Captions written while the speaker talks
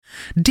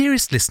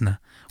Dearest listener,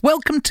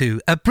 welcome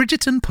to A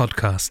Bridgerton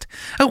Podcast,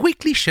 a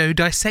weekly show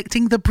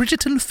dissecting the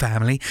Bridgerton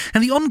family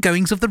and the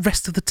ongoings of the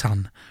rest of the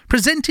ton,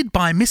 presented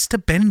by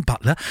Mr. Ben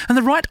Butler and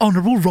the Right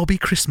Honourable Robbie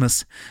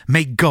Christmas.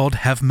 May God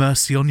have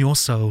mercy on your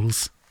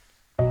souls.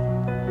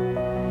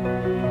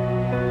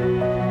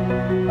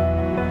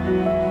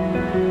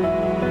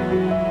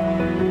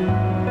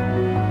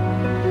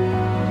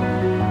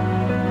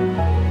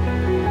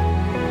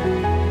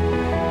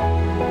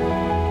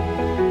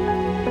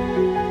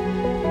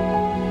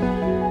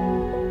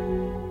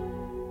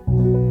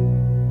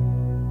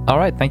 All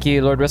right, thank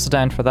you, Lord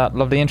Whistledown, for that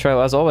lovely intro,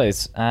 as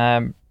always.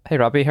 Hey,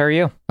 Robbie, how are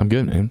you? I'm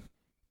good, man.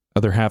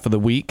 Other half of the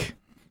week,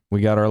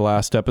 we got our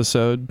last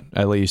episode,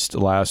 at least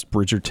last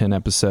Bridgerton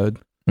episode.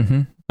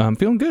 Mm-hmm. I'm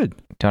feeling good.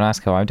 Don't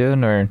ask how I'm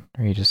doing, or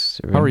are you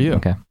just... How are you?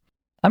 Okay.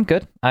 I'm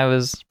good. I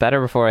was better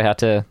before I had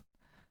to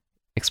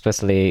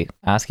explicitly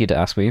ask you to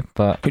ask me,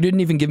 but... You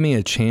didn't even give me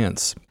a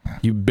chance. I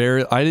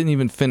didn't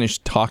even finish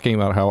talking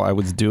about how I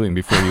was doing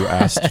before you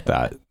asked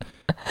that.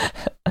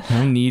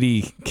 How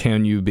needy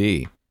can you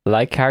be?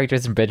 Like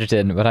characters in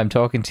Bridgerton, when I'm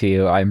talking to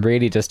you, I'm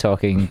really just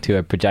talking to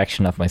a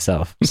projection of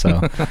myself.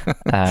 So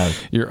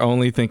you're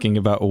only thinking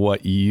about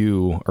what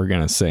you are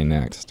going to say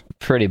next.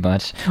 Pretty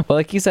much. Well,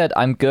 like you said,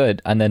 I'm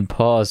good, and then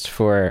paused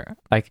for,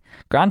 like,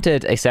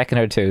 granted, a second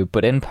or two,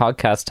 but in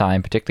podcast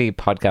time, particularly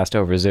podcast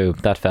over Zoom,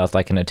 that felt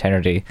like an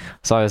eternity.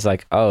 So I was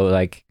like, oh,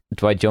 like,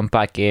 do I jump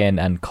back in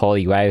and call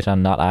you out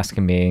on not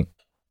asking me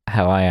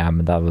how I am?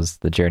 And that was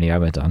the journey I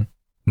went on.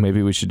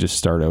 Maybe we should just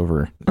start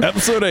over.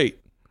 Episode 8.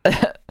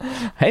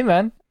 Hey,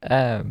 man.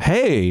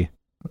 Hey,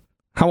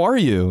 how are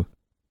you?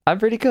 I'm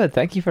pretty good.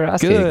 Thank you for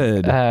asking.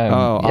 Good.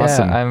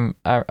 Awesome.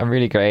 Yeah, I'm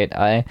really great.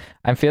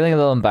 I'm feeling a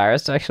little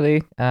embarrassed,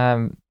 actually.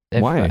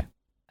 Why?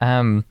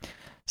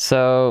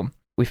 So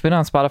we've been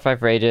on Spotify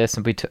for ages,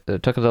 and we took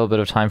a little bit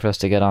of time for us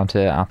to get onto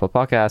Apple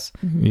Podcasts.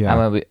 Yeah.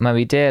 And when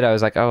we did, I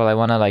was like, oh, well, I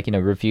want to, like,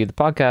 review the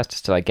podcast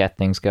just to, like, get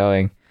things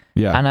going.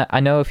 Yeah. And I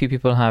know a few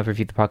people have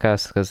reviewed the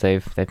podcast because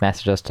they've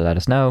messaged us to let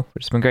us know,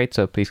 which has been great.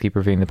 So please keep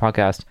reviewing the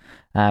podcast.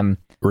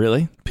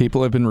 Really?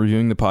 People have been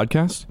reviewing the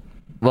podcast?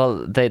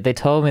 Well, they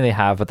told me they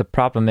have, but the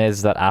problem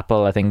is that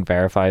Apple, I think,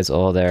 verifies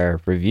all their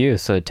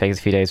reviews, so it takes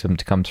a few days for them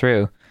to come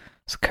through.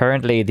 So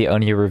currently, the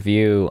only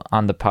review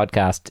on the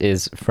podcast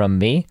is from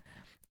me,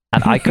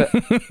 and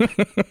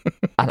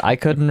I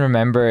couldn't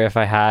remember if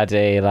I had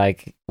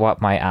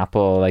what my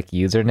Apple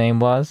username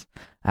was.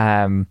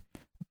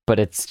 But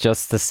it's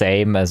just the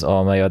same as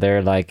all my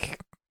other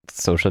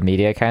social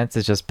media accounts.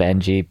 It's just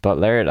Benji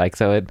Butler.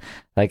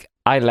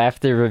 I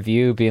left the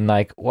review being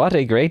like, what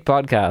a great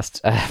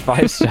podcast.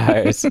 5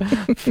 stars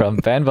from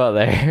Ben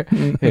Butler,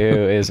 who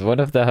is one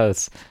of the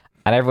hosts.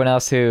 And everyone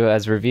else who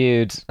has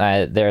reviewed,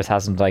 theirs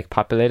hasn't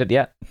populated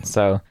yet.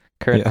 So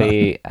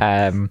currently, we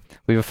have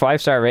a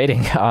 5-star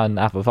rating on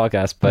Apple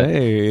Podcasts, but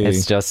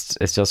it's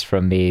just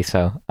from me.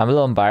 So I'm a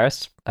little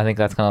embarrassed. I think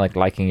that's kind of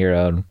liking your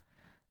own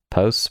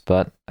posts,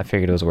 but I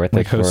figured it was worth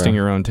it. Hosting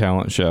your own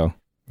talent show.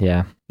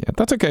 Yeah,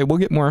 that's okay. We'll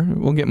get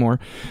more.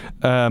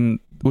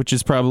 Which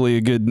is probably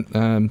a good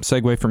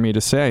segue for me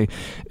to say,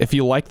 if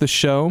you like the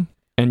show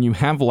and you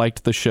have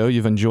liked the show,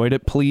 you've enjoyed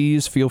it,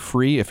 please feel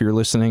free, if you're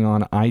listening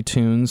on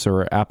iTunes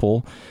or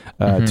Apple,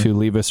 to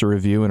leave us a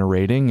review and a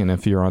rating. And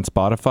if you're on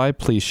Spotify,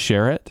 please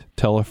share it,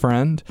 tell a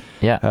friend.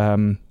 Yeah.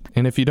 And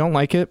if you don't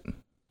like it,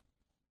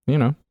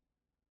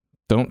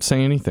 don't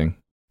say anything.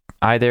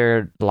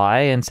 Either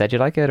lie and said you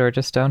like it, or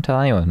just don't tell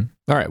anyone.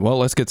 All right, well,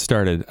 let's get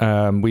started.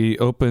 We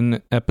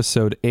open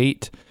episode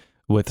 8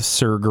 with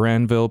Sir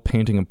Granville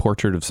painting a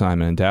portrait of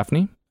Simon and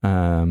Daphne.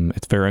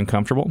 It's very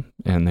uncomfortable,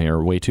 and they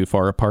are way too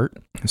far apart.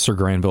 Sir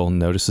Granville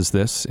notices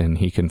this, and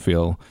he can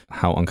feel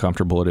how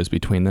uncomfortable it is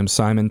between them.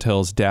 Simon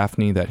tells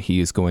Daphne that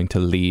he is going to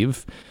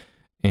leave,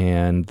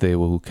 and they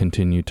will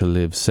continue to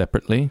live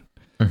separately.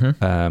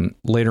 Mm-hmm.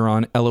 Later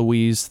on,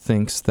 Eloise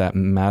thinks that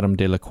Madame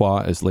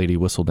Delacroix is Lady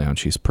Whistledown.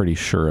 She's pretty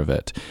sure of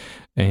it.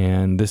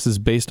 And this is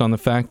based on the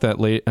fact that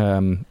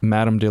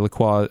Madame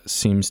Delacroix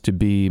seems to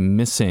be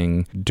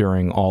missing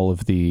during all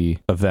of the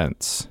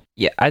events.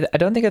 Yeah, I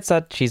don't think it's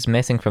that she's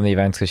missing from the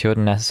events, because she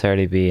wouldn't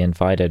necessarily be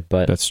invited,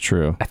 but... That's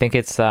true. I think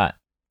it's that...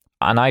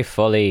 And I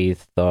fully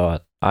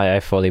bought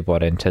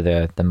into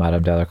the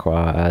Madame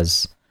Delacroix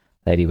as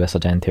Lady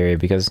Whistledown theory,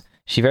 because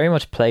she very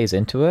much plays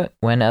into it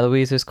when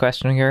Eloise is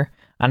questioning her.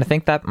 And I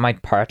think that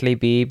might partly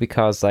be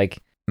because,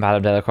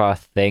 Madame Delacroix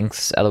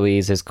thinks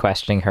Eloise is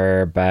questioning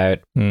her about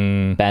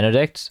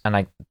Benedict,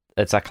 and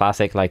it's a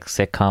classic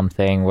sitcom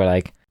thing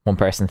where one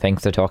person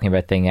thinks they're talking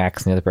about thing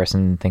X and the other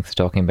person thinks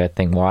they're talking about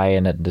thing Y,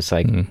 and it just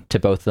to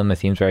both of them it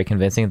seems very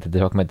convincing that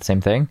they're talking about the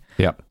same thing.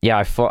 Yeah,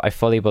 I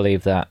fully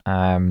believe that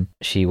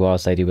she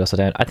was Lady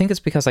Whistledown. I think it's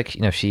because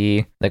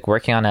she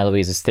working on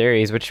Eloise's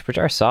theories, which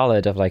are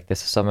solid, of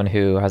this is someone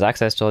who has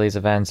access to all these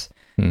events,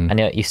 and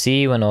yet you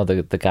see when all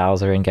the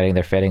gals are in getting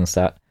their fittings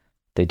that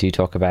they do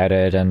talk about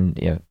it, and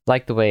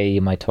the way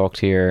you might talk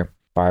to your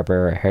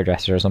barber or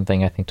hairdresser or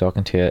something. I think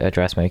talking to a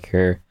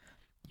dressmaker,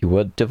 you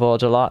would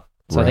divulge a lot.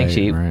 So I think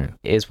she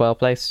is well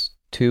placed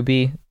to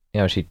be.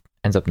 She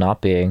ends up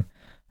not being.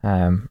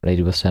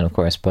 Lady Whistledown, of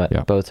course, but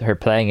Yeah. both her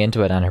playing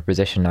into it and her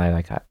position,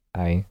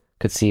 I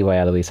could see why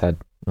Eloise had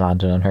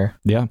landed on her.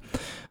 Yeah,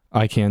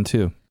 I can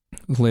too.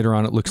 Later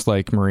on, it looks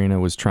like Marina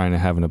was trying to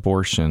have an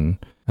abortion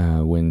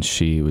when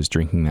she was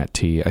drinking that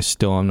tea. I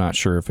still am not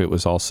sure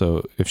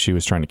if she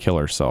was trying to kill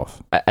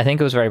herself. I think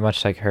it was very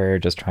much like her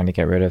just trying to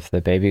get rid of the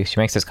baby. She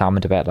makes this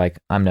comment about like,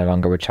 I'm no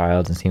longer with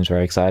child, and seems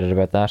very excited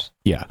about that.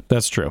 Yeah,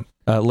 that's true.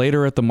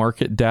 Later at the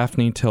market,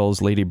 Daphne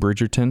tells Lady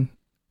Bridgerton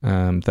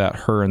that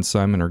her and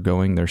Simon are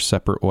going their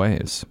separate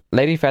ways.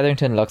 Lady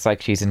Featherington looks like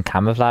she's in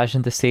camouflage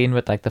in the scene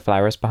with like the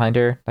flowers behind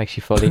her. Like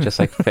she fully just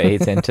like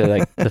fades into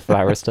like the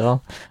flower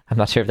stall. I'm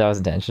not sure if that was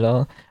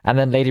intentional. And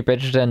then Lady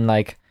Bridgerton,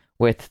 like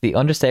with the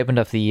understatement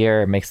of the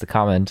year, makes the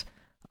comment,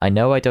 I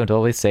know I don't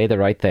always say the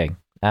right thing.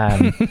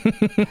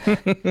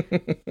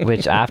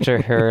 Which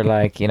after her,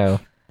 like, you know,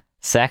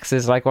 sex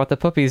is like what the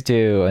puppies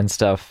do and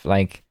stuff.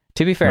 Like,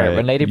 to be fair, Right.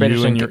 when Lady You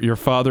Bridgerton... and your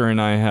father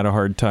and I had a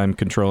hard time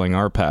controlling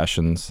our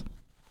passions.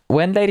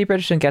 When Lady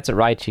Bridgerton gets it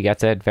right, she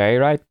gets it very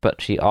right,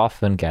 but she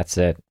often gets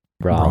it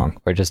wrong.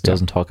 Or just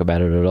doesn't talk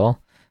about it at all.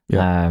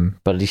 Yeah.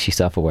 But at least she's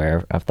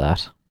self-aware of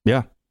that.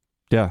 Yeah,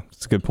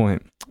 it's a good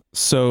point.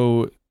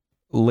 So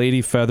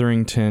Lady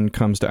Featherington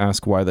comes to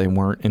ask why they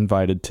weren't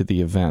invited to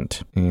the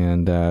event,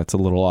 and it's a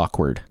little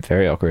awkward.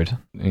 Very awkward.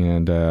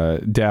 And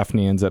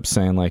Daphne ends up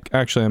saying, like,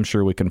 actually, I'm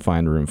sure we can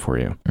find room for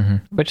you.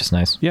 Mm-hmm. Which is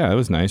nice. Yeah, it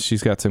was nice.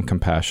 She's got some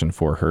compassion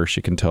for her.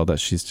 She can tell that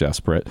she's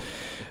desperate.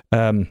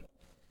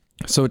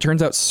 So it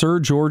turns out Sir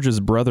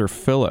George's brother,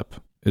 Philip,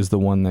 is the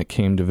one that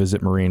came to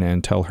visit Marina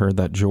and tell her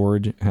that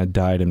George had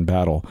died in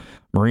battle.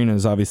 Marina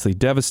is obviously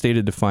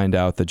devastated to find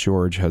out that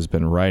George has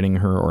been riding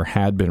her or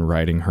had been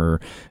riding her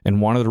and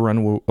wanted to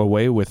run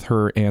away with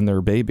her and their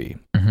baby.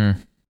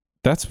 Mm-hmm.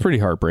 That's pretty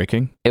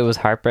heartbreaking. It was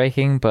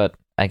heartbreaking, but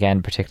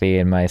again, particularly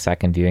in my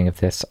second viewing of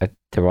this,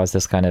 there was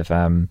this kind of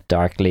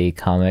darkly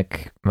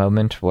comic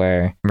moment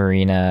where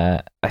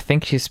Marina, I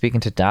think she's speaking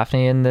to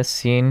Daphne in this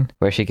scene,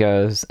 where she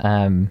goes,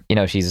 you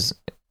know, she's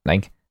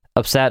like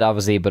upset,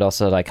 obviously, but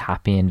also like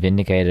happy and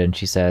vindicated. And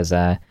she says,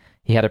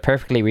 he had a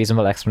perfectly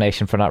reasonable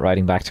explanation for not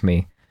writing back to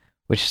me,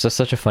 which is just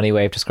such a funny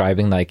way of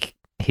describing like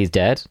he's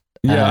dead.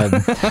 Yeah,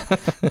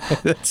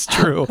 that's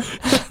true.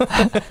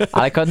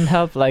 I couldn't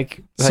help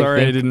like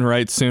sorry I didn't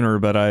write sooner,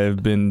 but I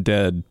have been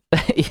dead.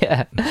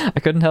 Yeah, I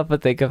couldn't help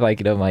but think of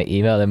like, you know, my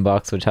email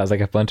inbox, which has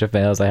like a bunch of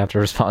mails I have to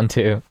respond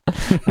to,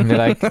 and be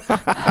like,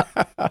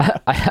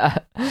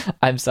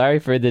 I'm sorry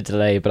for the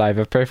delay, but I have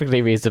a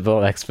perfectly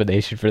reasonable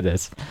explanation for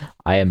this.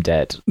 I am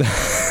dead.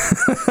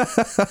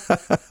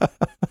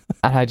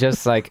 And I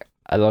just like,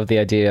 I love the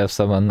idea of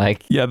someone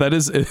like... Yeah, it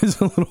is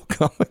a little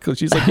comical.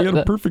 She's like, he had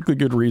a perfectly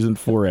good reason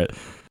for it.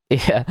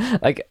 Yeah,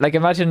 like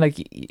imagine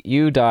like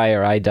you die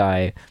or I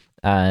die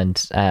and,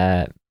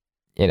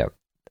 you know,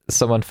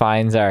 someone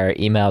finds our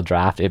email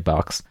draft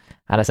inbox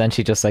and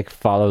essentially just like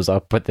follows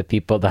up with the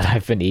people that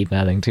I've been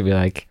emailing to be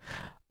like,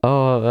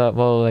 oh,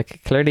 well,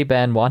 like clearly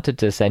Ben wanted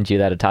to send you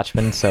that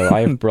attachment, so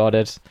I've brought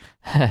it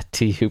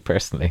to you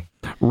personally.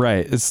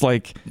 Right. It's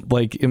like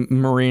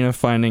Marina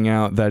finding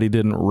out that he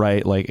didn't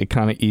write, like it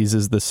kind of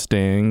eases the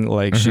sting.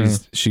 Like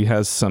she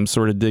has some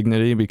sort of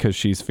dignity because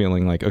she's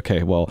feeling like,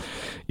 okay, well,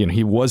 you know,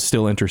 he was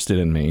still interested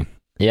in me.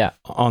 Yeah.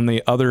 On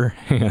the other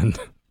hand,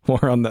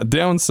 or on the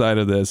downside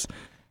of this,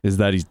 is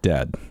that he's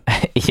dead.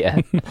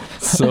 Yeah.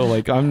 So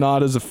like I'm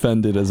not as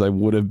offended as I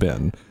would have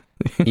been.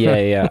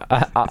 Yeah.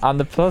 On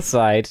the plus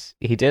side,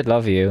 he did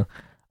love you.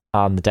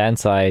 On the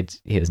downside,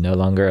 he is no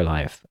longer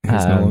alive.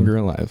 He's no longer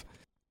alive.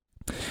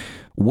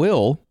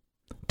 Will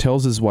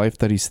tells his wife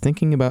that he's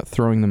thinking about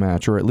throwing the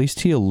match, or at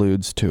least he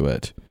alludes to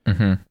it.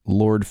 Mm-hmm.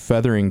 Lord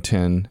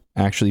Featherington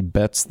actually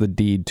bets the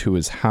deed to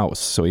his house.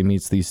 So he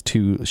meets these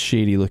two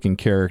shady-looking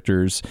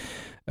characters,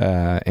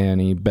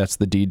 and he bets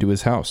the deed to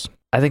his house.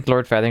 I think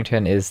Lord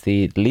Featherington is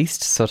the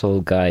least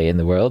subtle guy in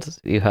the world,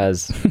 who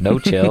has no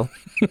chill,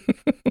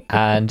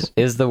 and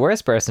is the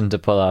worst person to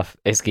pull off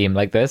a scheme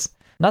like this.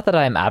 Not that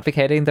I'm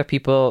advocating that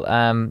people,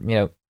 you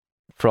know,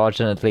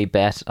 fraudulently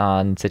bet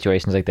on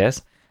situations like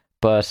this,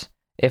 but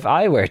if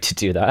I were to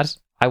do that,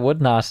 I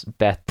would not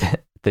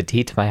bet the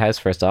deed to my house.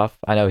 First off,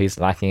 I know he's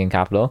lacking in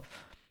capital,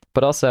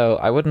 but also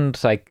I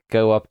wouldn't like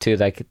go up to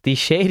like the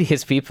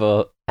shadiest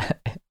people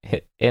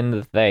in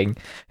the thing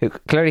who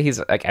clearly he's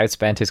like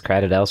outspent his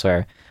credit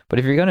elsewhere. But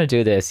if you're going to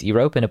do this, you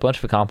rope in a bunch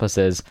of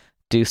accomplices,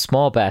 do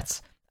small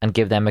bets, and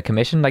give them a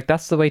commission. Like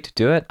that's the way to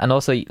do it. And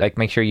also like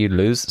make sure you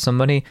lose some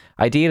money.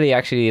 Ideally,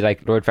 actually,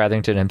 like Lord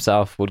Featherington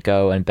himself would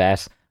go and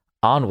bet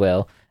on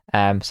Will.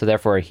 So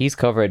therefore he's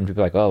covered, and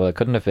people are like, oh well, it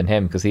couldn't have been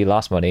him because he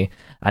lost money,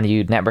 and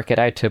you network it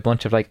out to a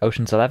bunch of like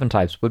Ocean's 11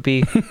 types would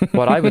be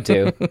what I would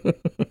do.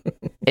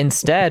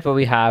 Instead, what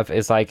we have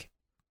is like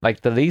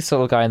the least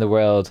subtle guy in the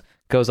world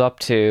goes up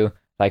to,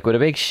 like with a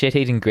big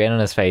shit-eating grin on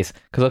his face,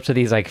 goes up to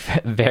these like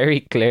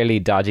very clearly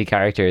dodgy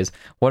characters,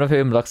 one of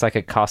whom looks like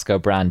a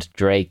Costco brand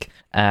Drake.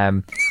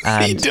 And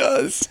He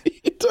does.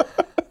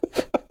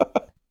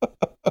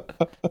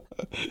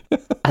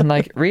 And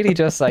like really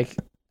just like,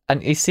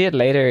 and you see it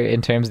later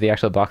in terms of the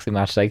actual boxing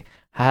match, like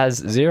has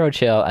zero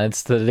chill, and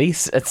it's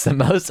the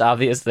most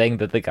obvious thing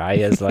that the guy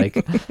is like,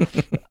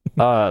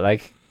 oh,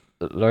 like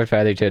Lord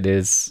Featherington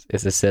is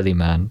a silly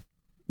man.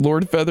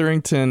 Lord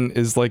Featherington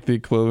is like the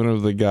equivalent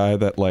of the guy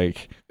that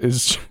like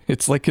it's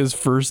like his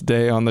first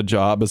day on the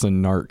job as a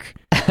narc,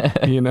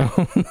 you know?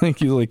 Like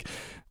he's like,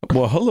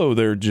 well, hello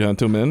there,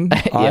 gentlemen.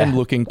 Yeah. I'm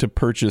looking to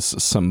purchase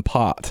some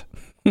pot.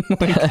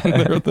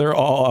 Like they're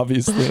all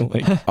obviously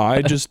like,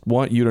 I just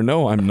want you to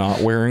know I'm not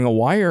wearing a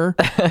wire.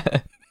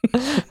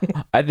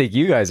 I think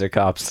you guys are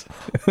cops.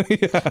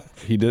 Yeah,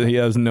 he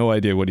has no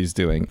idea what he's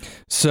doing.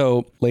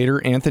 So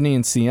later, Anthony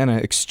and Sienna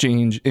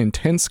exchange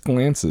intense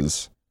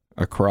glances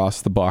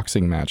across the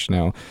boxing match.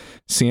 Now,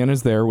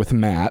 Sienna's there with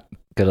Matt,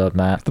 Good old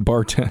Matt. the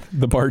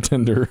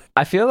bartender.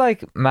 I feel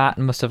like Matt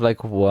must have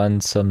like won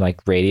some like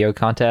radio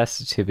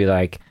contest to be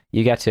like,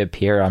 you get to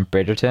appear on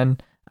Bridgerton,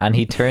 and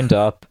he turned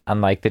up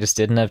and like they just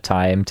didn't have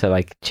time to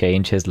like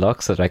change his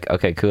look. So like,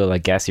 okay, cool, I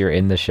guess you're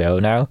in the show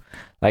now.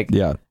 Like,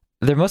 Yeah.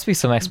 there must be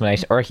some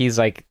explanation, or he's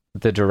like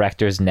the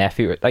director's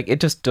nephew. Like,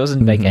 it just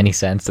doesn't make any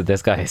sense that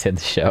this guy is in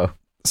the show.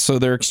 So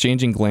they're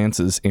exchanging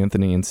glances,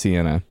 Anthony and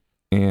Sienna.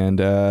 And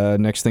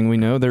next thing we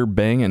know, they're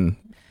banging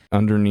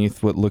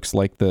underneath what looks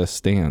like the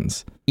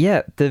stands.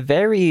 Yeah, the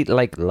very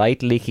like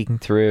light leaking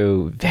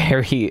through,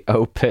 very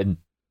open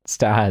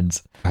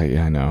stands.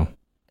 I know.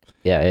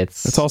 Yeah,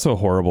 it's also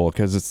horrible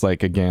because it's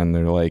like, again,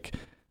 they're like,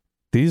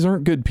 these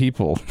aren't good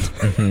people.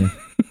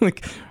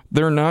 Like,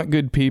 they're not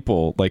good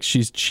people. Like,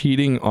 she's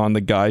cheating on the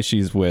guy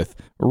she's with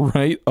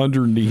right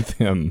underneath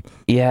him.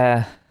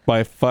 Yeah.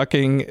 By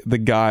fucking the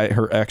guy,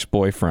 her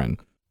ex-boyfriend.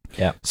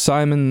 Yeah.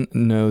 Simon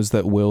knows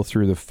that Will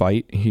threw the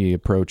fight. He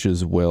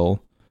approaches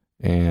Will,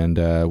 and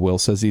Will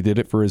says he did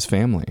it for his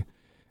family.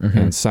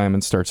 And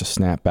Simon starts to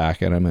snap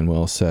back at him, and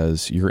Will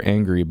says, you're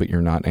angry, but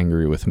you're not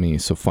angry with me,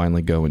 so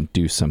finally go and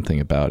do something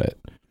about it.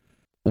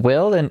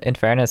 Will, in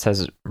fairness,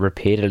 has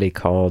repeatedly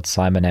called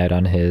Simon out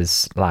on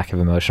his lack of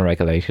emotional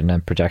regulation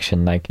and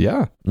projection. Like,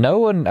 Yeah. no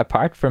one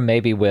apart from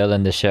maybe Will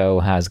in the show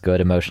has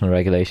good emotional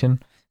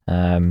regulation,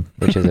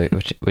 which is a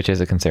which is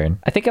a concern.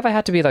 I think if I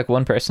had to be like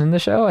one person in the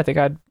show, I think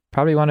I'd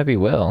probably want to be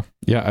Will.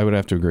 Yeah, I would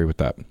have to agree with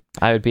that.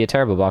 I would be a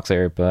terrible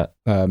boxer, but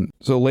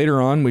So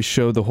later on, we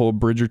show the whole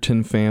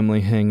Bridgerton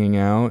family hanging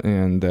out,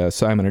 and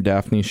Simon and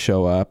Daphne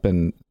show up,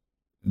 and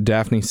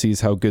Daphne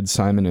sees how good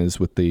Simon is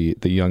with the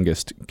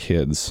youngest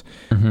kids,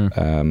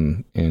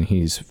 and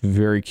he's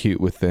very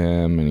cute with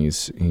them, and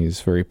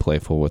he's very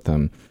playful with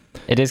them.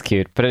 it is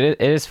cute. But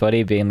it is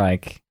funny being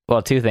like,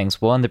 well, two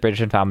things. One, the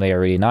Bridgerton family are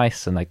really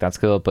nice, and like that's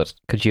cool. But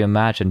could you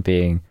imagine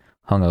being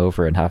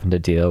hungover and having to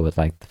deal with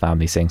like the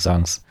family sing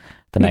songs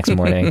the next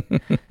morning?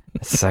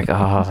 It's like,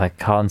 oh, like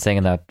Colin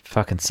singing that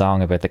fucking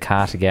song about the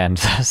cat again.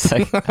 It's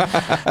like,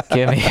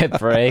 give me a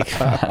break,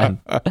 man.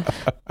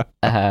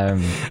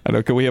 I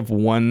know. Can we have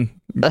one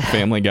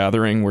family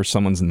gathering where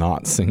someone's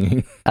not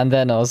singing? And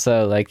then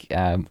also like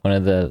one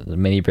of the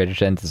mini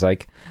Bridgertons is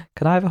like,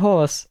 can I have a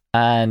horse?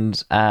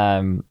 And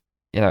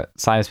you know,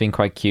 Simon's being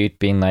quite cute,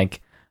 being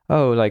like,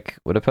 oh, like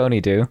what a pony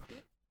do?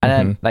 And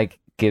then like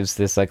gives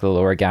this like little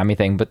origami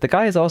thing, but the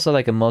guy is also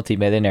like a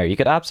multi-millionaire. You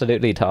could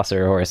absolutely toss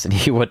her a horse and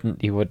he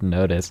wouldn't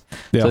notice.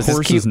 Yeah, So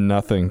horse is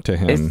nothing to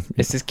him.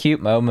 It's this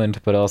cute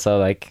moment, but also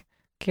like,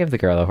 give the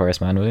girl a horse,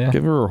 man, will you?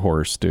 Give her a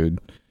horse, dude.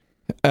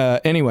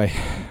 Anyway,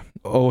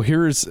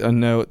 here's a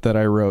note that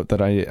I wrote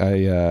that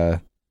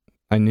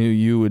I knew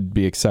you would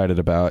be excited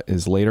about.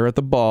 Is later at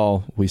the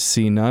ball, we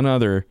see none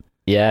other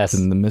Yes.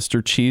 than the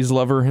Mr. Cheese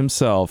Lover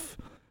himself,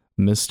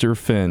 Mr.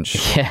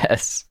 Finch.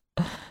 Yes.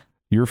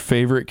 Your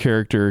favorite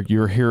character,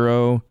 your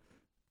hero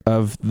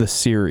of the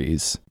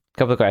series.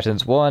 Couple of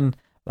questions. One,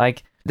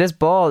 like this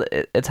ball,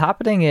 it's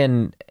happening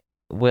in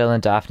Will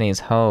and Daphne's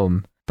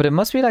home, but it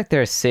must be like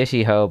their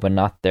city home and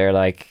not their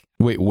like.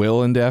 Wait,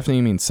 Will and Daphne?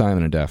 You mean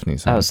Simon and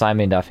Daphne's home? Oh,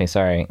 Simon and Daphne.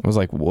 Sorry. I was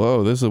like,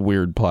 whoa, this is a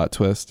weird plot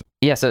twist.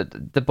 Yeah. So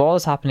the ball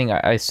is happening,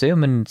 I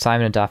assume, in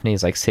Simon and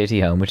Daphne's like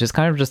city home, which is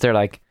kind of just their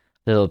like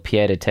little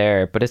pied a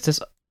terre, but it's this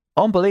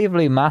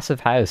unbelievably massive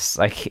house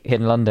like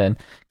in London.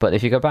 But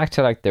if you go back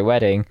to like their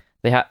wedding,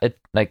 they have it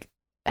like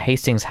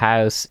Hastings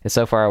House is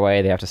so far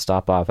away they have to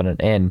stop off at an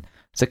inn.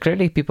 So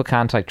clearly people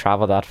can't like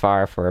travel that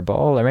far for a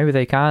ball, or maybe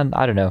they can.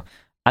 I don't know.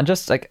 And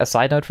just like a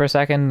side note for a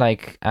second,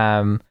 like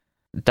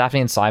Daphne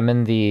and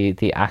Simon,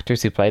 the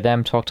actors who play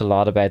them, talked a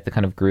lot about the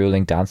kind of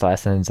grueling dance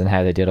lessons and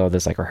how they did all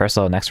this like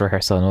rehearsal, next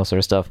rehearsal, and all sort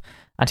of stuff.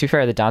 And to be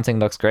fair, the dancing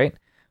looks great.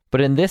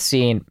 But in this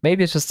scene,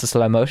 maybe it's just a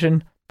slow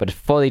motion, but it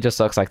fully just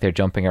looks like they're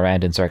jumping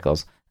around in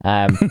circles.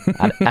 And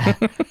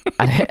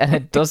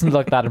it doesn't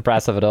look that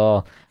impressive at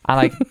all. And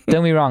like, don't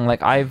get me wrong,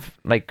 like I've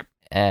like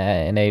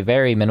in a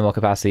very minimal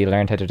capacity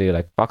learned how to do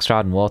like foxtrot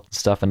and waltz and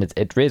stuff, and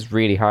it is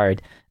really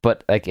hard,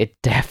 but like it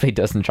definitely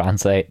doesn't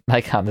translate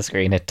like on the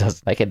screen. It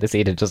does, like in the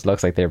scene it just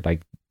looks like they're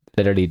like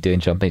literally doing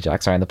jumping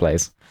jacks around the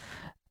place.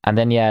 And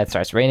then yeah, it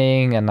starts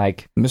raining, and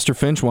like Mr.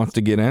 Finch wants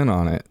to get in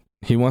on it.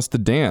 He wants to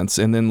dance,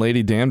 and then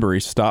Lady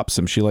Danbury stops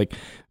him. She like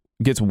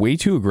gets way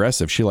too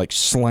aggressive. She like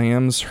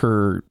slams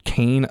her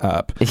cane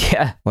up,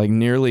 Yeah. like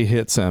nearly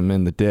hits him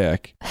in the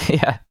dick.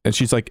 Yeah. And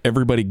she's like,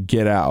 everybody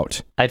get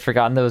out. I'd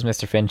forgotten there was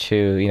Mr. Finch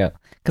who,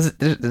 because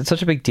there's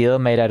such a big deal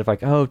made out of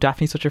like, oh,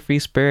 Daphne's such a free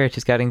spirit,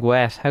 she's getting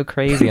wet, how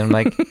crazy. And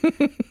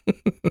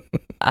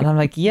I'm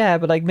like, yeah,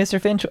 but like Mr.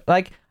 Finch,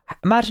 like,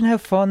 imagine how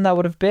fun that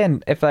would have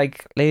been if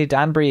like Lady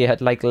Danbury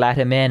had like let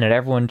him in and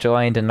everyone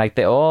joined and like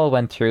they all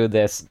went through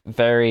this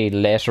very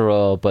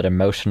literal but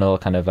emotional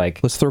kind of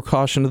like, Let's throw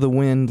caution to the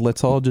wind.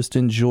 Let's all just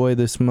enjoy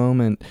this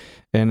moment.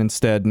 And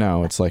instead,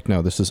 no, it's like,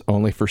 no, this is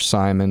only for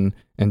Simon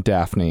and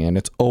Daphne. And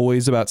it's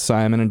always about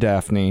Simon and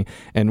Daphne.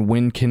 And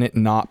when can it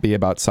not be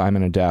about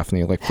Simon and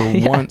Daphne? Like for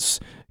once,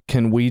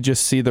 can we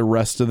just see the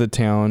rest of the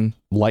town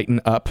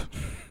lighten up?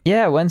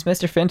 yeah, when's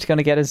Mr. Finch going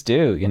to get his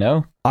due,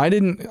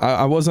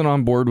 I wasn't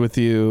on board with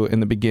you in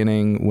the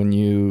beginning when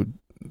you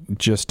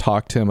just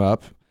talked him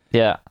up.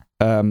 Yeah.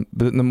 But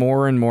the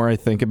more and more I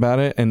think about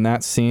it, and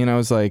that scene, I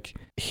was like,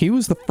 he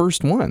was the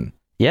first one.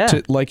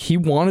 Yeah. Like he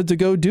wanted to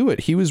go do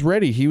it. He was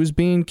ready. He was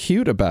being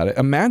cute about it.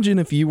 Imagine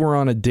if you were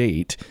on a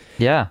date.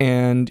 Yeah.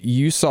 And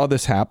you saw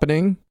this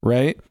happening,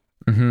 right?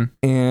 Mm-hmm.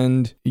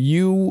 And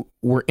you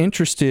were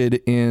interested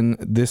in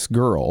this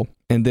girl,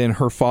 and then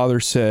her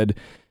father said,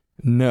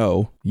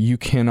 no, you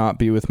cannot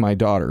be with my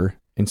daughter,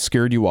 and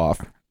scared you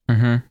off.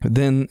 Mm-hmm.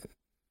 Then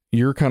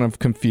you're kind of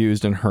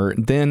confused and hurt.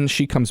 Then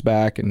she comes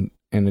back and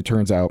it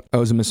turns out, oh,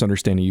 it was a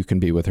misunderstanding. You can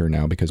be with her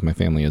now because my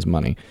family has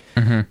money.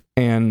 Mm-hmm.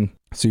 And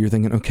so you're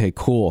thinking, okay,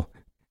 cool.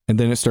 And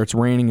then it starts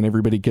raining and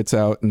everybody gets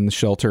out in the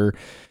shelter.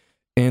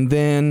 And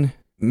then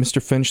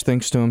Mr. Finch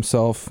thinks to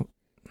himself,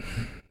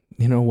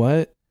 you know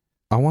what?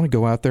 I want to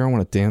go out there. I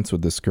want to dance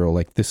with this girl.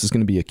 Like, this is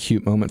going to be a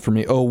cute moment for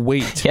me. Oh,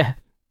 wait. Yeah.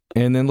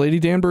 And then Lady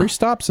Danbury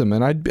stops him.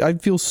 And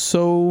I'd feel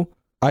so...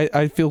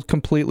 I'd feel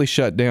completely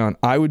shut down.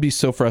 I would be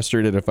so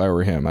frustrated if I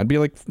were him. I'd be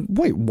like,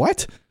 wait,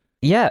 what?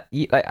 Yeah,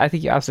 I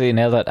think you absolutely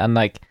nailed it. And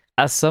like,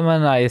 as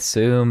someone I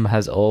assume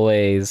has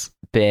always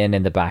been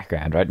in the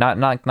background, right?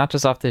 Not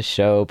just off this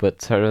show,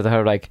 but sort of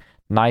the like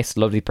nice,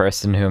 lovely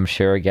person who I'm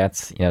sure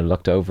gets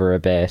looked over a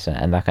bit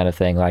and that kind of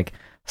thing. Like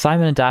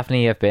Simon and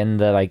Daphne have been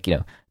the like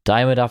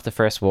diamond off the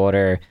first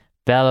water,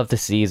 belle of the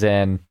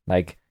season,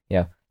 like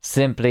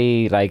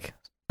simply like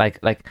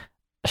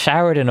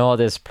showered in all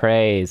this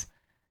praise.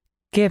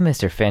 Give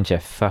Mr. Finch a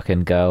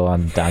fucking go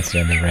on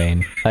Dancing in the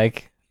Rain.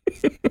 Like,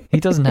 he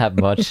doesn't have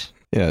much.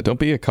 Yeah,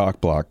 don't be a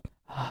cock block.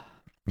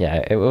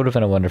 Yeah, it would have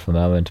been a wonderful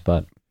moment,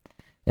 but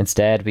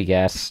instead we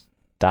get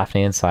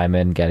Daphne and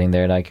Simon getting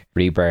their like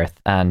rebirth,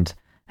 and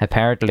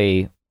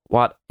apparently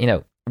what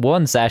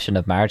one session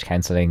of marriage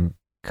counseling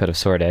could have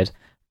sorted,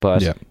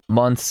 but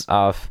months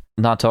of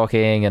not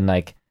talking and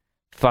like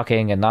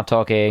fucking and not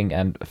talking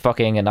and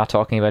fucking and not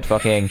talking about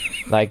fucking,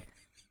 like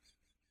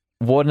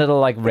one little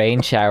like rain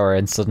shower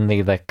and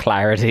suddenly the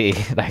clarity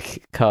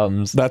like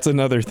comes. That's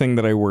another thing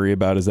that I worry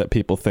about, is that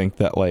people think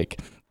that like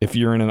if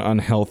you're in an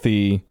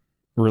unhealthy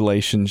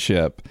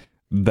relationship,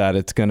 that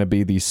it's going to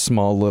be these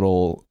small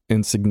little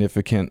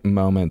insignificant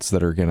moments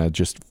that are going to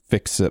just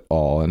fix it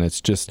all. And it's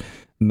just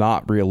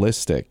not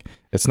realistic.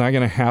 It's not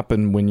going to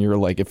happen when you're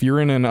like, if you're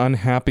in an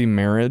unhappy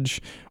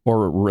marriage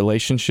or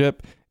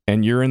relationship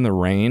and you're in the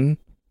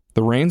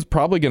rain's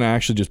probably going to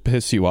actually just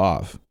piss you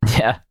off.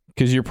 Yeah.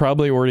 Because you're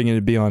probably already going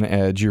to be on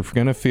edge. You're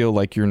going to feel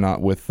like you're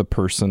not with the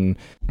person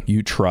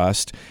you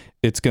trust.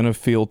 It's going to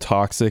feel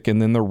toxic.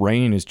 And then the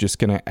rain is just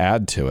going to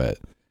add to it.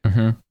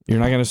 Mm-hmm. You're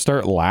not going to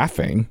start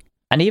laughing.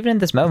 And even in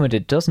this moment,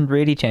 it doesn't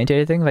really change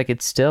anything. Like,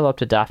 it's still up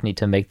to Daphne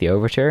to make the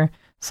overture.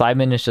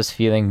 Simon is just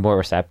feeling more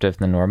receptive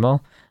than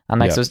normal.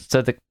 And like,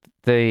 so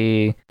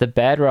the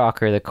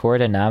bedrock or the core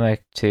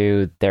dynamic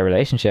to their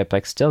relationship,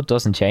 like, still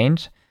doesn't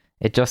change.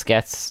 It just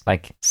gets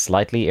like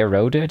slightly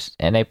eroded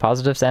in a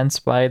positive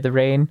sense by the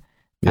rain.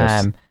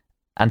 Yes.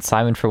 And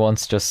Simon for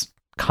once just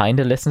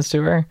kind of listens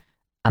to her.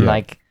 And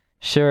like,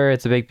 sure,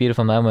 it's a big,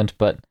 beautiful moment,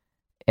 but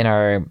in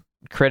our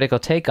critical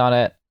take on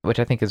it, which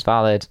I think is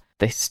valid,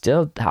 they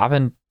still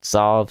haven't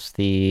solved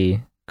the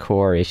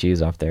core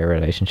issues of their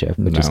relationship,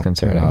 which is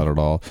concerning. Not at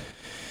all.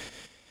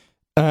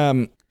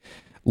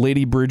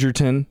 Lady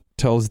Bridgerton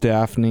tells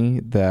Daphne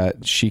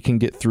that she can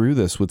get through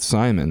this with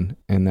Simon,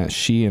 and that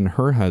she and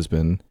her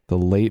husband, the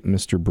late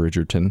Mr.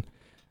 Bridgerton,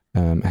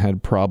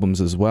 had problems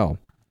as well.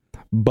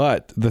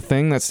 But the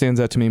thing that stands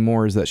out to me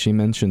more is that she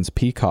mentions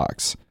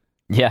peacocks.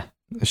 Yeah.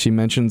 She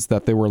mentions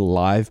that they were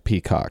live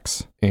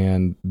peacocks,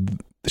 and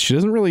she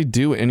doesn't really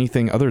do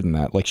anything other than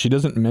that. Like, she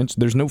doesn't mention,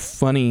 there's no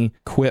funny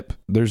quip.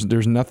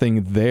 There's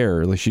nothing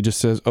there. Like, she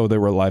just says, oh, they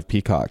were live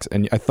peacocks.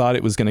 And I thought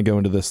it was going to go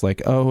into this,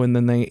 like, oh, and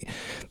then they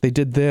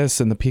did this,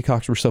 and the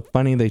peacocks were so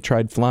funny, they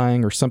tried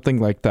flying or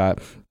something like that.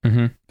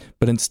 Mm-hmm.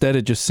 But instead,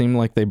 it just seemed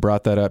like they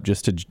brought that up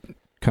just to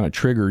kind of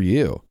trigger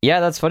you. Yeah,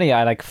 that's funny.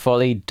 I like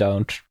fully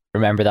don't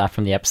remember that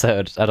from the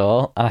episode at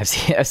all. And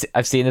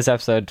I've seen this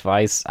episode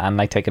twice and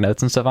like taken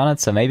notes and stuff on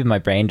it. So maybe my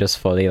brain just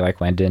fully like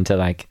went into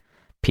like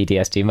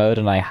PTSD mode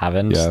and I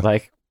haven't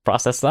like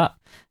processed that.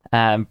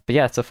 But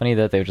yeah, it's so funny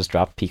that they would just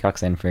drop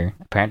peacocks in for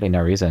apparently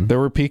no reason. There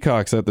were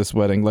peacocks at this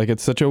wedding. Like,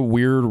 it's such a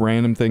weird,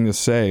 random thing to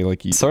say.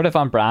 Like, Sort of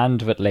on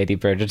brand with Lady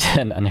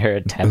Bridgerton and her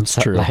attempts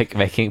at like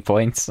making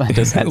points.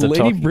 Just ends up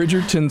Lady talking.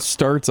 Bridgerton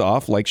starts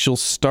off like she'll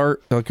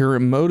start like her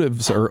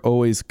motives are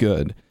always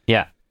good.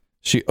 Yeah.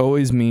 She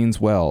always means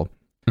well.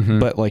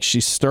 But like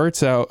she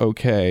starts out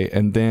okay,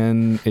 and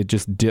then it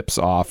just dips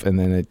off, and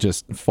then it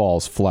just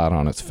falls flat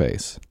on its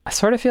face. I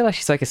sort of feel like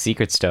she's like a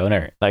secret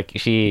stoner. Like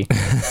she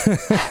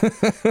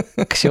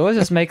always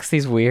just makes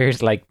these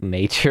weird like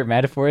nature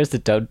metaphors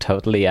that don't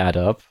totally add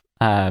up.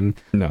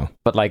 No,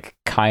 but like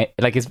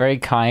it's very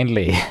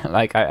kindly.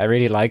 Like I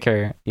really like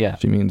her. Yeah,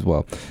 she means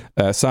well.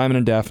 Simon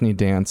and Daphne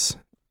dance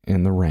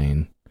in the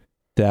rain.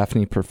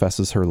 Daphne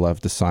professes her love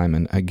to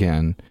Simon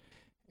again.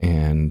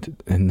 And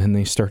then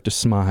they start to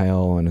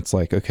smile, and it's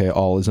like, okay,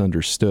 all is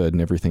understood and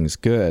everything's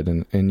good.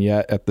 And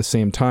yet at the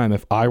same time,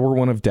 if I were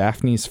one of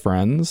Daphne's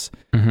friends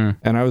and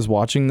I was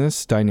watching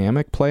this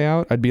dynamic play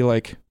out, I'd be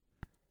like,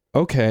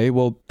 okay,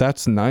 well,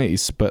 that's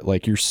nice, but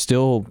like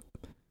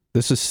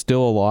this is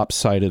still a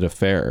lopsided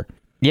affair.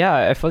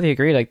 Yeah, I fully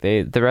agree. Like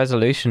the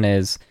resolution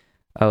is,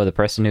 the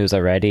person who's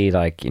already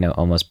like,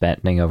 almost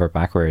bending over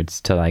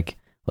backwards to like,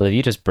 well, if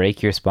you just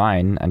break your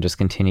spine and just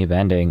continue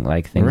bending,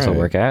 like things will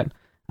work out.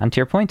 And to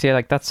your point, yeah,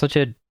 like that's such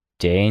a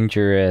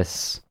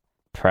dangerous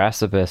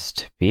precipice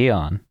to be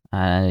on,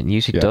 and it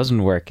usually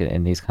doesn't work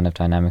in these kind of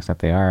dynamics that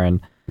they are. And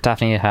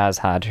Daphne has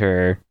had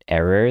her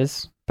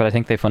errors, but I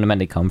think they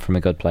fundamentally come from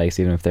a good place,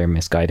 even if they're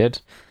misguided.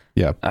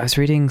 Yeah, I was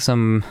reading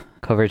some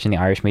coverage in the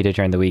Irish media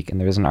during the week, and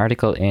there was an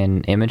article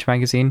in Image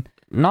magazine,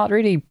 not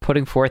really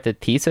putting forth a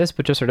thesis,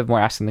 but just sort of more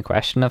asking the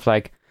question of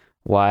like,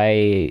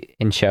 why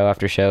in show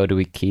after show do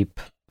we keep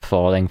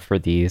falling for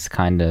these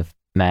kind of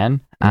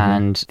men?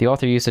 And the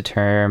author used a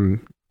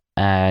term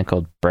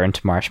called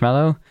burnt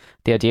marshmallow.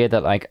 The idea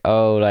that like,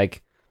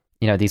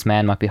 these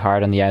men might be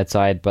hard on the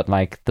outside, but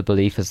like the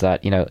belief is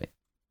that,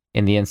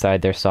 in the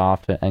inside they're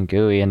soft and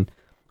gooey, and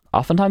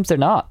oftentimes they're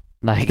not.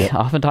 Like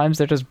oftentimes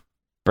they're just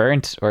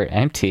burnt or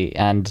empty.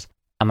 And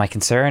my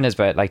concern is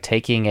about like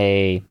taking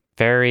a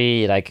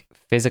very like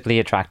physically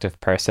attractive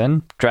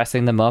person,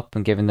 dressing them up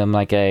and giving them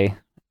like a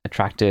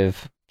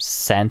attractive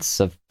sense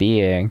of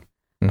being,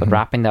 but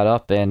wrapping that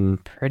up in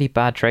pretty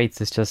bad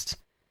traits is just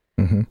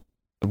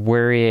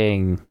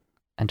worrying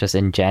and just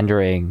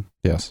engendering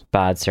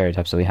bad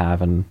stereotypes that we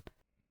have, and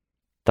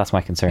that's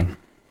my concern.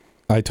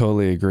 I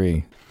totally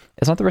agree.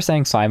 It's not that we're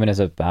saying Simon is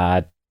a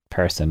bad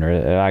person,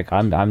 or like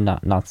I'm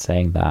not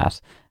saying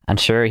that. And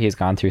sure, he's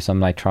gone through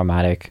some like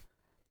traumatic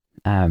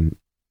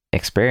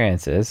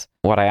experiences.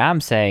 What I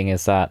am saying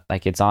is that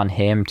like it's on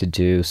him to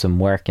do some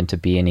work and to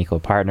be an equal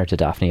partner to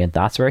Daphne, and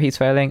that's where he's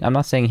failing. I'm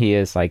not saying he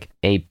is like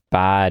a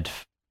bad,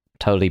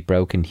 totally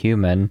broken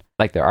human.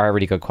 Like there are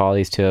really good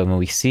qualities to him, and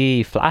we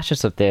see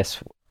flashes of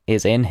this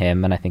is in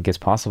him, and I think is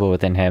possible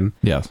within him.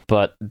 Yes.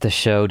 But the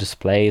show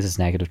displays his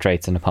negative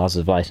traits in a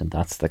positive light, and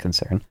that's the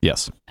concern.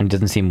 Yes. And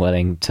doesn't seem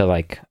willing to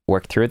like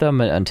work through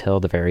them until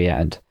the very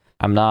end.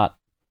 I'm not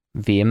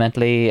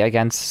vehemently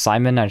against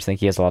Simon. I just think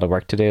he has a lot of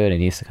work to do, and he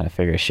needs to kind of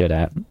figure his shit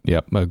out.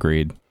 Yep.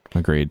 Agreed.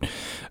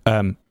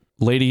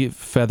 Lady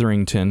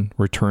Featherington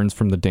returns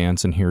from the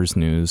dance and hears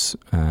news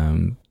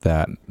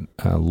that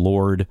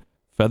Lord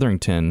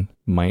Featherington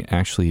might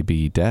actually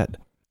be dead.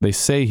 They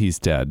say he's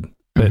dead,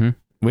 but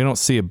we don't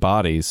see a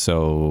body,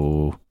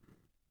 so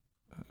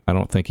I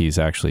don't think he's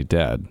actually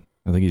dead.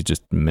 I think he's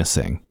just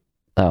missing.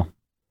 Oh.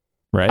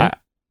 Right?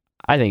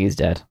 I think he's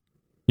dead.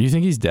 You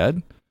think he's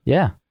dead?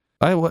 Yeah.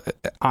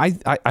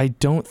 I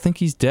don't think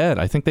he's dead.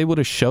 I think they would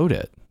have showed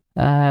it.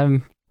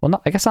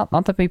 Well, I guess not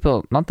that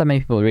many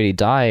people really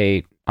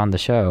die on the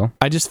show.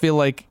 I just feel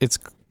like it's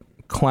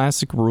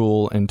classic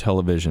rule in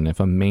television. If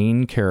a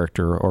main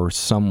character or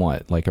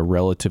somewhat like a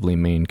relatively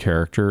main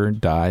character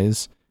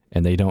dies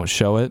and they don't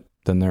show it,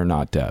 then they're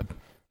not dead.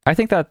 I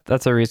think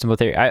that's a reasonable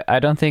theory. I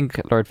don't think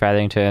Lord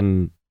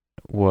Featherington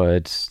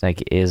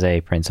is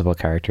a principal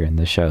character in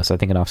the show, so I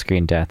think an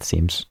off-screen death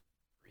seems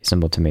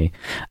reasonable to me.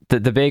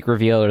 The big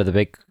reveal or the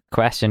big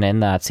question in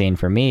that scene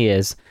for me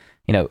is,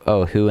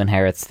 who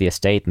inherits the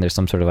estate? And there's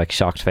some sort of like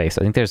shocked face.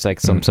 I think there's like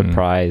some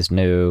surprised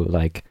new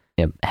like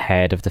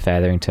head of the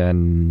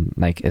Featherington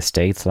like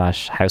estate /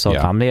 household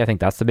family. I think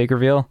that's the big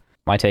reveal.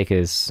 My take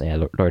is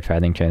Lord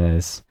Featherington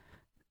is,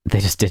 they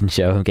just didn't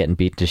show him getting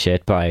beaten to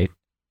shit by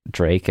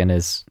Drake and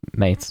his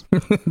mates.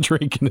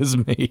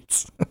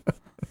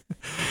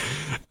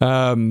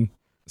 Simon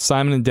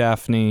and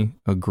Daphne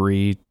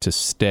agree to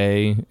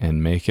stay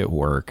and make it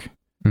work.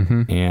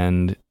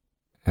 And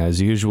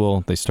as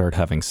usual, they start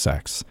having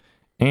sex.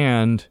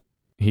 And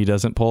he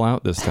doesn't pull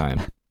out this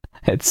time.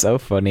 It's so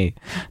funny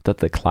that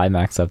the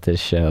climax of this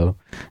show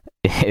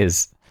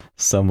is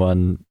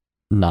someone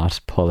not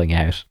pulling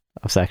out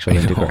of sexual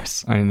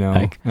intercourse. I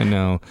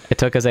know. It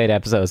took us 8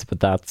 episodes, but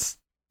that's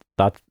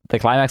the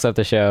climax of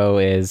the show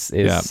is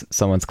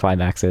someone's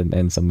climax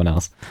in someone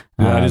else.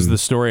 That is the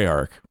story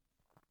arc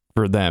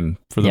for them,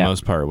 for the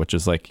most part, which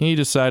is like, he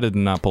decided to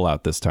not pull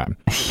out this time.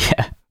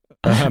 Yeah.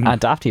 And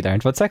Daphne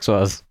learned what sex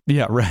was.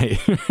 Yeah, right.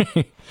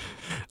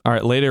 All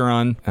right, later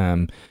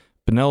on,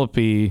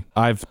 Penelope,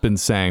 I've been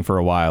saying for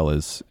a while,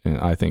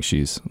 I think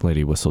she's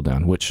Lady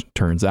Whistledown, which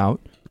turns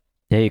out,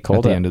 Yeah, you called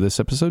at the it. end of this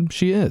episode,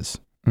 she is.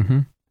 Mm-hmm.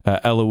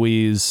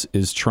 Eloise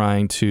is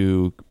trying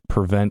to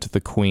prevent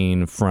the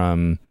queen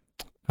from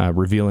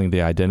revealing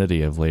the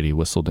identity of Lady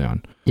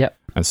Whistledown. Yep.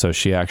 And so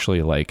she actually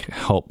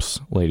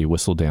helps Lady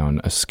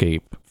Whistledown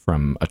escape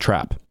from a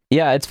trap.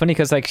 Yeah, it's funny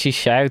because she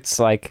shouts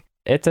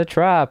it's a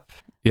trap.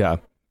 Yeah.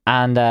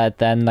 And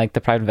then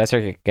the private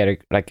investigator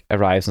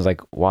arrives and is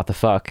like, what the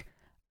fuck?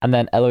 And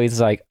then Eloise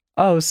is like,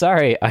 oh,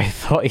 sorry, I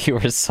thought you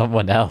were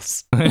someone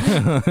else.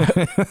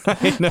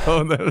 I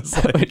know, that was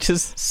which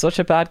is such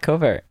a bad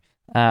cover.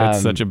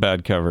 It's such a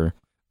bad cover.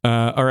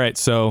 All right,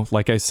 so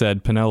like I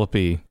said,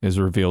 Penelope is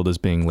revealed as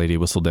being Lady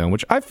Whistledown,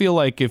 which I feel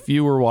like if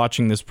you were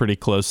watching this pretty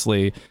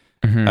closely,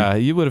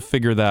 you would have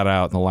figured that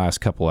out in the last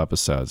couple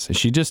episodes.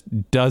 She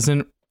just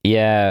doesn't.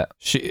 Yeah.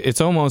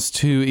 It's almost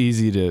too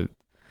easy to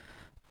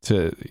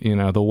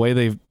the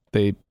way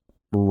they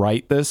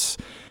write this.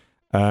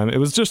 It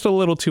was just a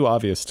little too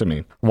obvious to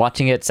me.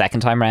 Watching it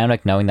second time around,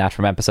 knowing that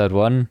from episode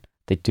 1,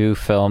 they do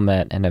film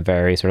it in a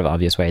very sort of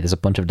obvious way. There's a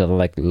bunch of little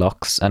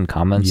looks and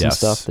comments and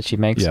stuff that she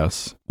makes.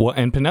 Yes. Well,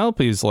 and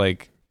Penelope's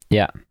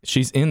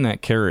she's in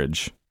that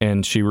carriage,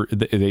 and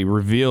they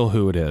reveal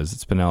who it is.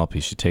 It's Penelope.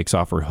 She takes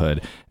off her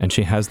hood, and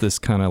she has this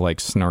kind of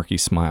snarky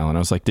smile. And I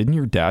was like, didn't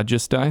your dad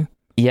just die?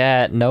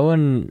 Yeah, no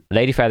one,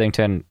 Lady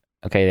Featherington,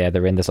 okay, yeah,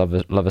 they're in this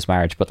loveless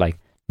marriage, but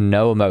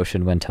no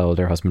emotion when told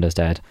her husband is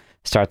dead.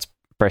 Starts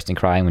bursting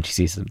crying when she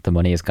sees the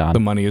money is gone. The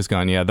money is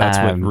gone. Yeah, that's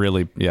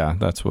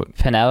that's what.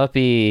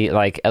 Penelope,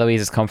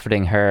 Eloise is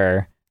comforting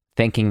her,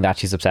 thinking that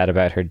she's upset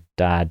about her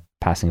dad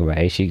passing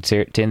away. She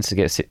seems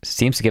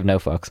to give no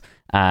fucks,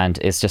 and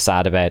is just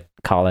sad about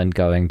Colin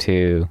going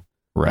to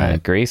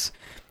Greece.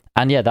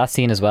 And yeah, that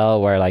scene as well,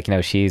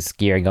 where she's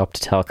gearing up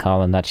to tell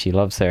Colin that she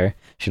loves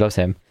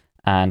him,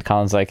 and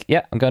Colin's like,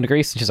 "Yeah, I'm going to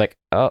Greece," and she's like,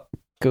 "Oh,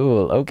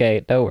 cool,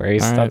 okay, no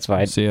worries, that's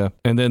fine." See ya.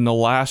 And then the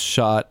last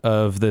shot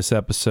of this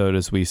episode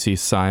is we see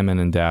Simon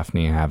and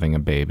Daphne having a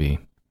baby.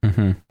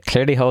 Mm-hmm.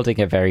 Clearly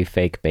holding a very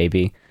fake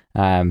baby.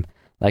 When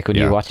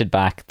you watch it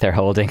back, they're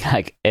holding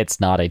it's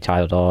not a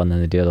child at all, and then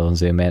they do a little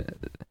zoom in.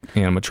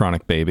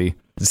 Animatronic baby.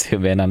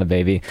 Zoom in on a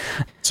baby.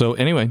 So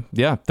anyway,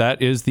 yeah,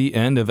 that is the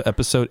end of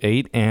episode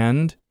 8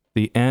 and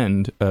the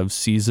end of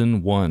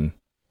season 1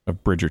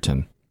 of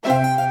Bridgerton.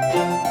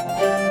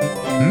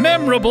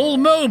 Memorable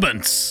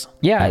moments.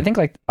 Yeah, I think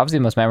obviously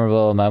the most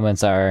memorable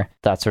moments are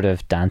that sort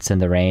of dance in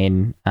the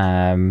rain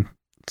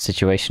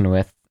situation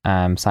with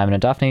Simon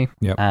and Daphne.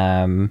 Yep.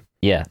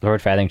 Yeah,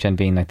 Lord Featherington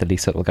being the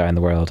least little guy in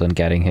the world and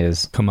getting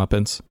his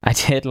comeuppance. I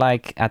did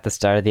at the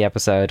start of the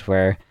episode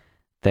where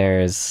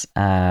there's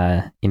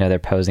they're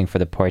posing for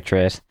the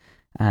portrait,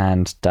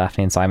 and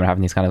Daphne and Simon are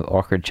having these kind of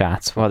awkward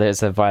chats while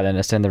there's a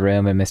violinist in the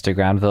room and Mr.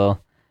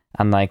 Granville,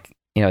 and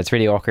it's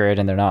really awkward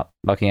and they're not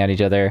looking at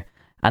each other.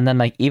 And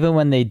then even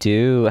when they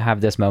do have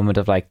this moment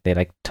of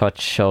they touch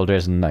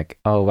shoulders and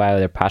oh wow,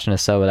 their passion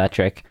is so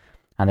electric,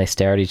 and they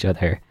stare at each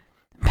other,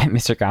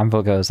 Mr.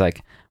 Granville goes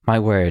my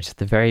word,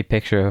 the very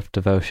picture of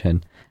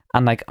devotion.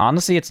 And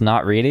honestly, it's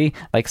not really.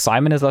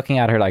 Simon is looking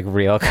at her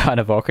real kind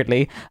of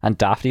awkwardly, and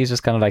Daphne is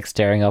just kind of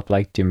staring up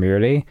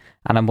demurely.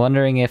 And I'm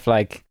wondering if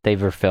they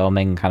were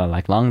filming kind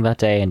of long that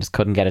day and just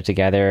couldn't get it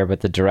together,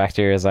 but the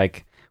director is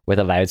with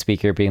a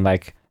loudspeaker being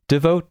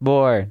devote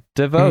more,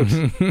 devote.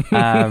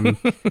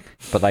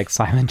 But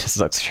Simon just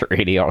looks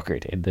really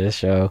awkward in this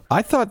show.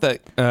 I thought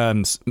that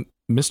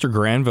Mr.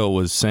 Granville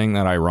was saying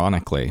that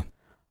ironically.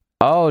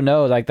 Oh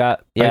no,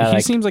 that. Yeah,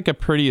 he seems like a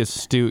pretty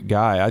astute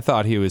guy. I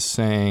thought he was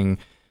saying,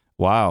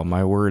 wow,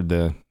 my word,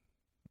 the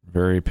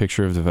very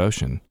picture of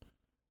devotion.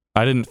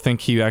 I didn't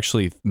think he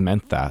actually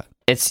meant that.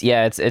 It's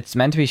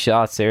meant to be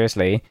shot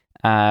seriously.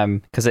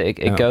 Because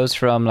it goes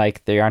from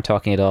they aren't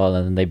talking at all,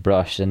 and then they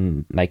brush,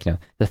 and the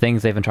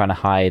things they've been trying to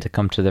hide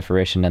come to the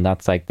fruition, and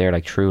that's their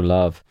true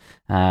love.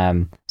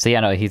 So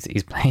yeah, no, he's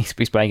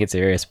playing it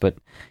serious, but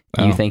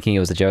you thinking it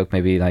was a joke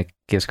maybe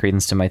gives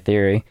credence to my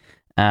theory.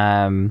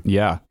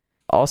 Yeah.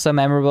 Also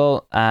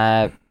memorable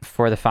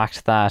for the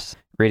fact that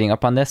reading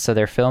up on this, so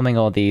they're filming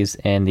all these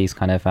in these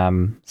kind of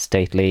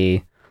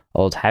stately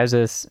old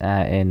houses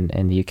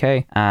in the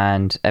UK,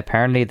 and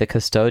apparently the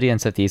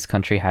custodians of these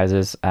country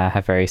houses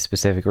have very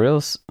specific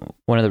rules.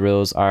 One of the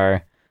rules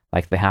are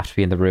they have to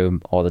be in the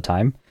room all the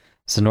time.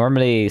 So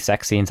normally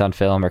sex scenes on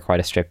film are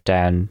quite a stripped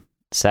down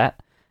set,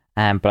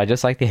 but I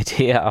just like the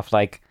idea of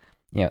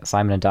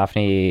Simon and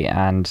Daphne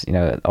and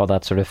all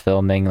that sort of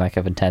filming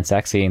of intense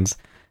sex scenes,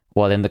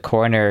 while in the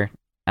corner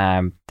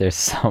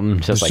there's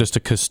just a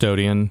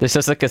custodian. There's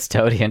just a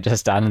custodian just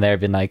standing there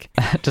being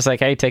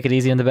hey, take it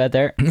easy in the bed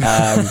there.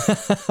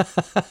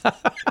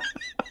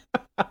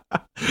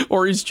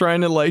 Or he's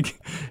trying to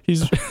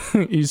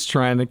he's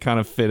trying to kind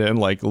of fit in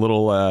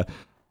little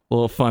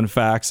fun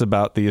facts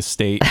about the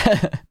estate.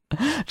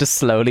 Just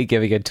slowly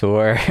giving a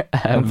tour.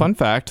 And fun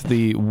fact,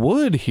 the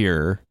wood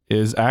here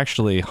is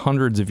actually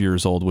hundreds of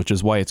years old, which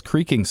is why it's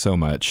creaking so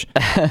much.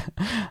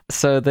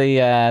 So the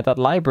that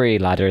library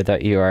ladder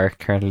that you are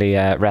currently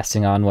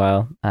resting on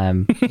while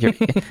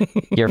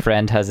your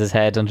friend has his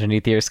head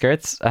underneath your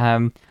skirts,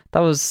 that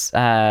was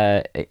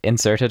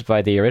inserted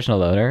by the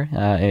original owner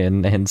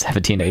in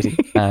 1780.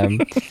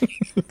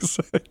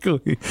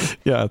 Exactly.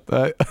 Yeah.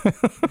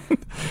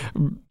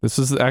 This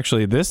is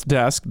actually this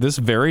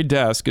very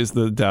desk is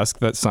the desk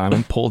that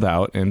Simon pulled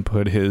out and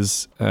put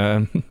his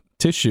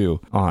tissue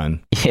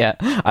on. Yeah,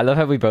 I love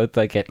how we both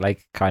get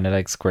kind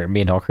of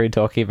squirmy and awkward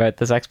talking about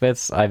the sex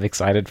bits. I'm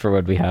excited for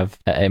when we have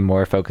a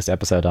more focused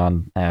episode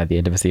on the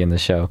intimacy in the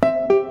show.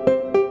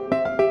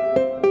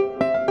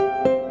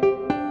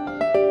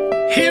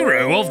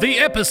 Hero of the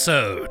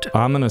episode.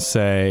 I'm going to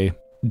say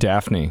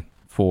Daphne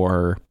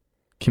for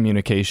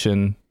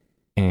communication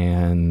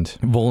and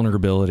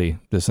vulnerability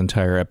this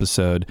entire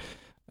episode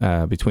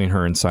between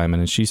her and Simon.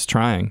 And she's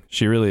trying.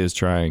 She really is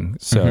trying.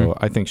 So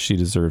I think she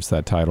deserves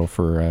that title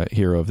for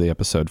hero of the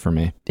episode for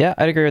me. Yeah,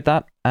 I'd agree with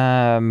that.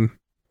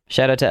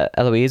 Shout out to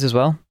Eloise as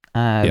well.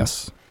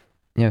 Yes.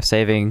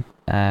 Saving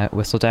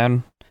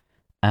Whistledown.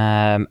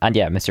 And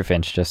yeah, Mr.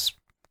 Finch just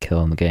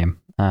killing the game.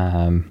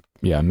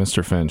 Yeah,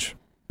 Mr. Finch.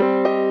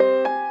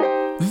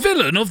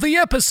 Villain of the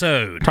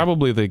episode.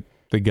 Probably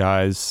the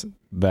guys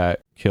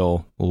that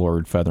kill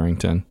Lord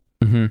Featherington.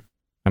 Mm-hmm.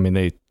 I mean,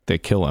 they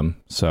kill him,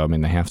 so I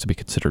mean they have to be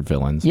considered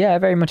villains. Yeah,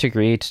 very much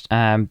agreed.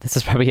 This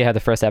is probably the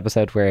first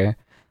episode where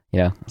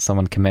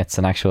someone commits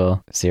an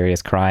actual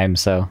serious crime,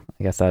 so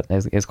I guess that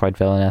is quite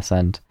villainous.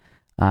 And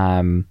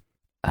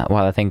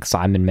while I think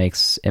Simon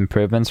makes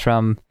improvements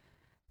from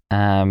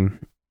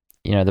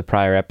the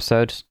prior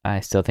episode, I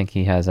still think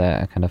he has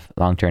a kind of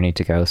long journey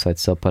to go, so I'd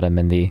still put him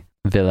in the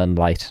villain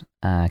light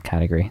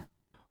category.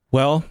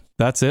 Well,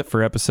 that's it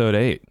for episode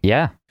 8.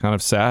 Yeah. Kind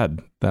of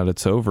sad that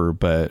it's over,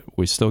 but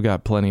we still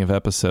got plenty of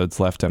episodes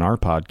left in our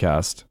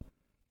podcast.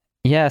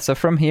 Yeah, so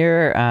from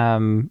here,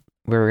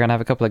 we're going to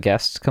have a couple of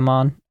guests come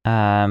on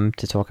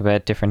to talk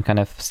about different kind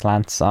of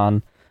slants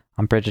on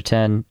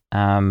Bridgerton.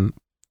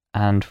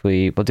 And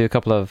we'll do a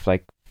couple of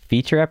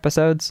feature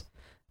episodes,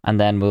 and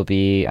then we'll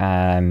be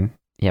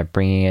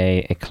bringing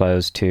a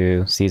close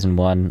to season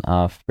 1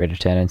 of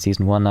Bridgerton and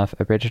season 1 of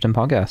a Bridgerton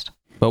podcast.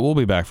 But we'll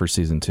be back for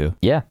season 2.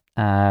 Yeah.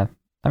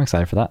 I'm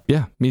excited for that.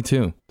 Yeah, me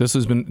too. This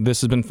has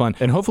been fun.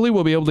 And hopefully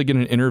we'll be able to get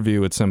an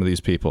interview with some of these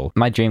people.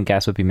 My dream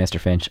guest would be Mr.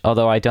 Finch.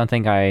 Although I don't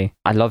think I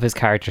love his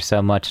character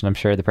so much, and I'm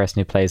sure the person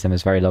who plays him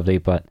is very lovely,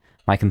 but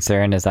my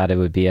concern is that it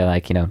would be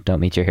a don't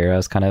meet your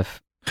heroes kind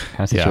of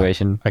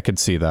situation. Yeah, I could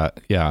see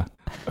that. Yeah.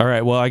 All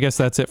right. Well, I guess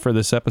that's it for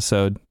this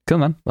episode. Cool,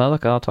 man. Well,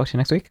 look, I'll talk to you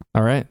next week.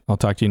 All right. I'll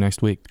talk to you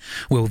next week.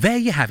 Well, there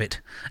you have it.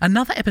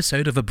 Another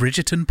episode of a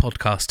Bridgerton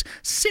podcast.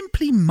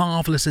 Simply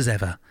marvellous as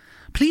ever.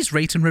 Please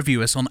rate and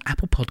review us on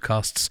Apple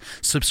Podcasts,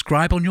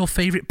 subscribe on your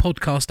favourite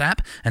podcast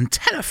app, and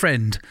tell a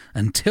friend.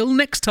 Until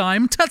next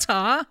time,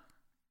 ta-ta!